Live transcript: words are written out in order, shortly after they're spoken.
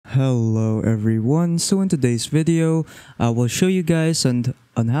Hello everyone, so in today's video, I will show you guys on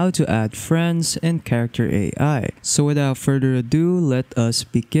how to add friends in Character AI. So without further ado, let us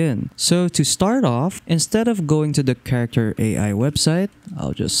begin. So to start off, instead of going to the Character AI website,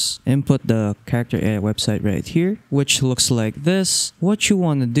 I'll just input the Character AI website right here, which looks like this. What you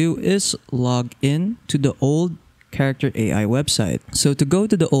want to do is log in to the old Character AI website. So to go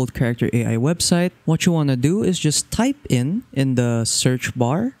to the old Character AI website, what you want to do is just type in the search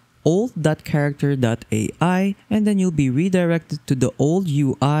bar old.character.ai, and then you'll be redirected to the old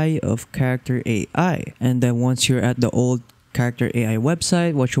UI of Character AI. And then once you're at the old Character AI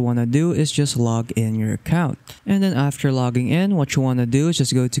website, what you want to do is just log in your account. And then after logging in, what you want to do is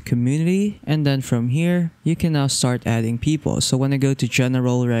just go to community, and then from here you can now start adding people. So when I go to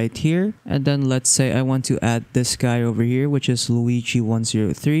general right here, and then let's say I want to add this guy over here, which is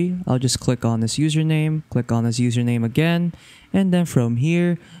Luigi103, I'll just click on his username, click on his username again, and then from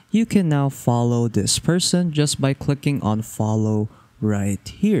here you can now follow this person just by clicking on follow right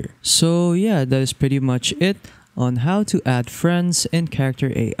here. So yeah, that is pretty much it on how to add friends in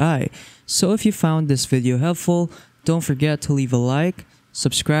Character AI. So if you found this video helpful, don't forget to leave a like,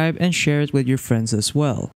 subscribe, and share it with your friends as well.